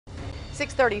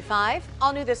6:35,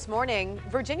 all new this morning.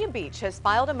 Virginia Beach has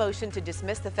filed a motion to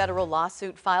dismiss the federal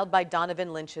lawsuit filed by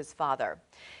Donovon Lynch's father.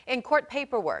 In court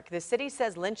paperwork, the city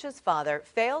says Lynch's father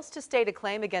fails to state a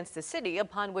claim against the city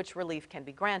upon which relief can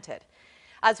be granted.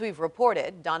 As we've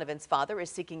reported, Donovon's father is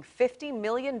seeking $50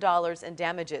 million in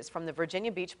damages from the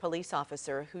Virginia Beach police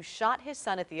officer who shot his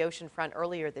son at the Oceanfront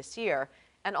earlier this year,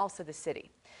 and also the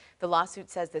city. The lawsuit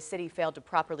says the city failed to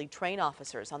properly train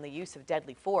officers on the use of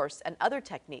deadly force and other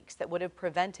techniques that would have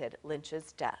prevented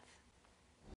Lynch's death.